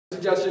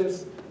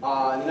suggestions,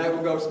 and the night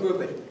will go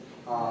smoothly.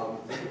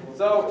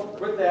 So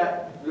with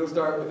that, we'll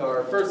start with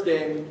our first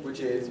game, which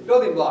is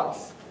building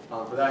blocks.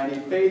 For that I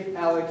need Faith,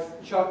 Alex,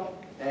 Chuck,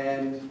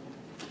 and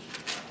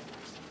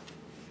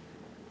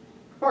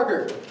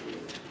Parker.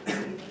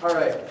 All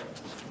right.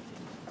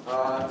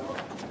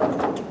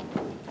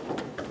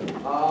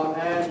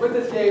 And with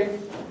this game,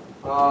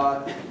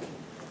 you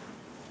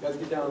guys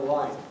get down the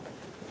line.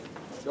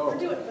 Go. We're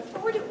doing it.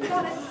 We're doing it. We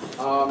got it.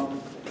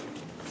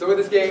 So with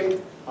this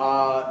game,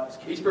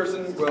 each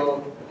person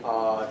will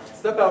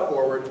step out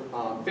forward.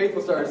 Faith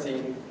will start a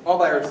scene all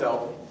by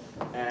herself,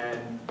 and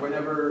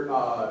whenever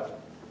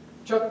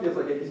Chuck feels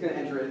like it, he's going to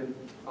enter in,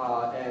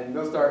 and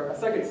they'll start a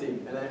second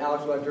scene, and then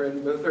Alex will enter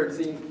in with a third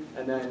scene,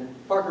 and then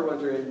Parker will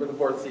enter in with a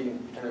fourth scene,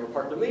 and then when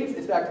Parker leaves,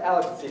 it's back to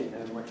Alex's scene,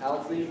 and then when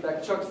Alex leaves, it's back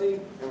to Chuck's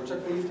scene, and when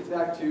Chuck leaves, it's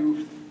back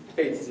to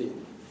Faith's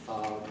scene.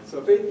 So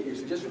Faith, get your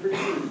suggestion for your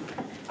scene.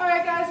 All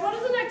right, guys. What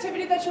is an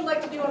activity that you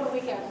like to do on the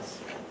weekends?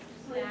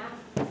 I'm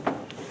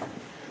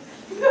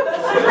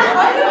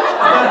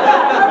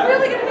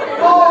really gonna get it.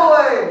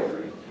 Boy!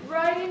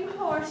 Riding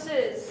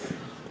horses.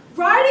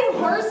 Riding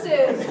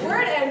horses.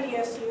 We're at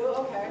NDSU.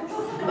 Okay,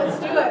 let's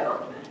do it.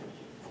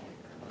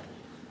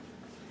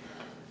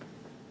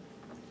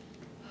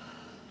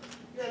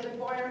 You're a big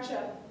boy, aren't you?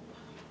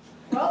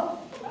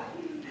 Well,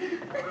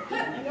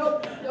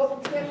 nope,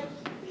 can't.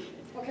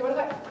 Okay, what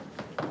about?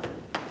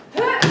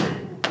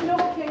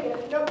 Nope, can't get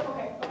it. Nope.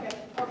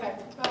 Okay.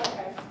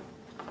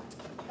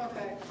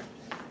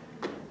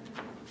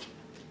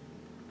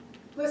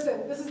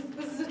 Listen, this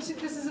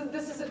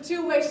is a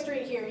two-way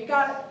street here. You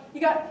got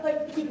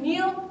like you could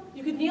kneel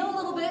a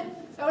little bit.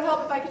 That would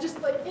help if I could just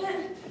like.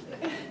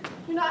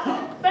 You're not.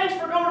 Thanks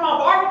for going to my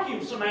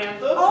barbecue,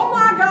 Samantha. Oh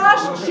my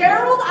gosh,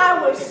 Gerald, I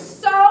was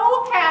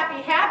so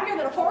happy, happier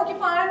than a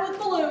porcupine with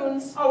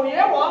balloons. Oh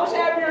yeah, well I was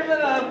happier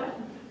than a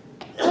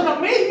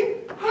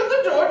meat with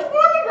the George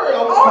Foreman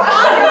grill. Oh my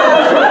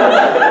gosh!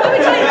 Let me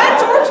tell you, that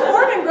George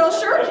Foreman grill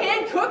sure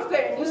can cook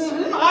things.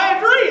 I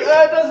agree.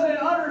 Does it in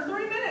under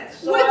 3 minutes.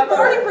 So With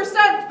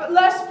 40% but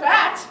less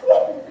fat.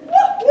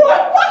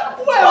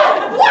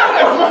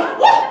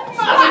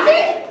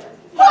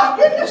 My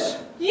goodness.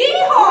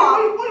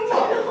 Yeehaw! What do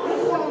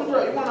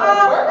you want?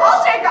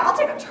 I'll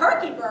take a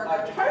turkey burger. A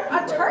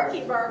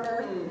turkey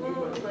burger. You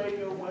would trade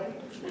your way?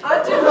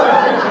 I do.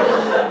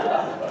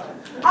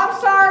 I'm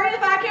sorry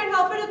if I can't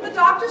help it if the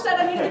doctor said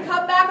I needed to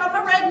cut back on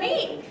my red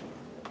meat.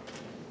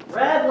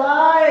 Red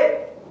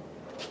light!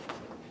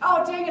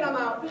 Oh, dang it, I'm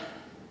out.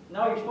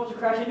 No, you're supposed to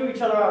crash into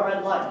each other at a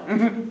red light.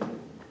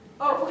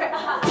 Oh, okay.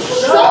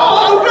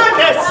 Oh,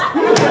 goodness!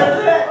 That's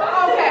it!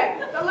 Okay,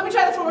 now let me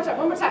try this one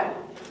more time.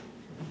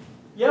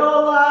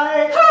 Yellow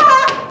light!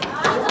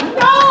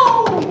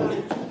 No!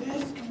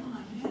 Come on,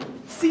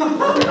 man. See?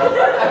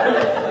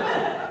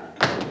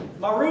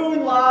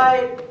 Maroon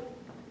light!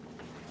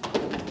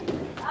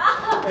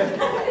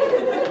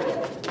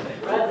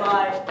 Red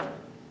light!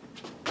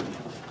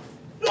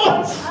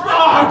 Oh,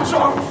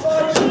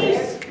 jeez.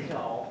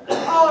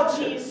 Oh,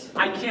 jeez.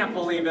 I can't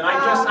believe it.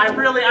 I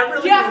really Yeah,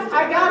 goofed it.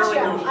 I got really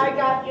you. goofed it. I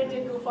got you.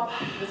 Did goof up.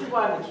 This is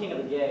why I'm the king of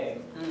the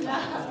game. This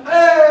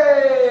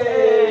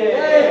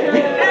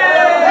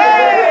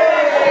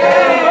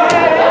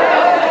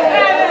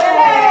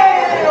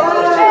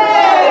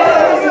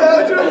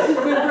has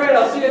been great.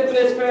 I'll see you at the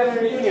next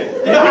family reunion.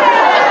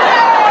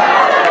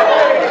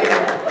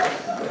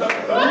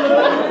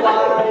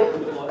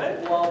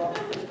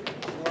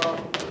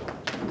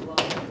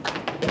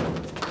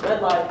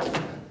 Red light.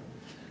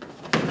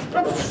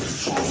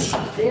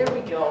 There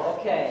we go,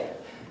 okay.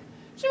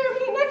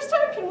 Jeremy, next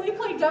time can we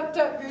play Duck,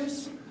 Duck,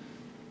 Goose?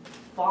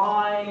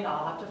 Fine,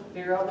 I'll have to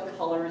figure out the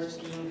colors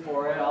scheme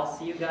for it. I'll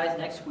see you guys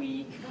next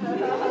week.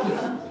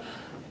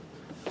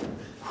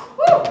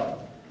 Whew!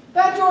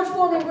 That George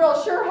Foreman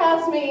grill sure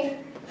has me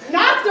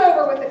knocked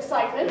over with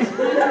excitement.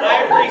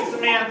 I agree,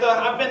 Samantha.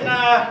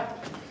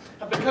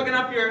 I've been cooking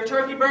up your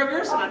turkey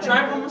burgers, and I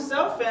tried one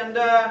myself, and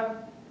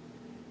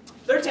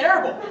they're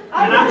terrible.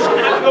 And I'm just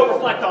gonna have to go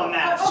reflect on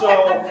that.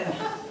 Okay,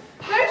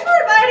 thanks for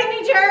inviting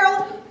me,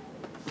 Gerald.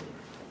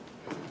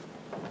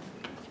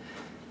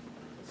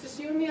 It's just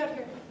you and me out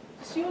here.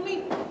 Just you and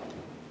me.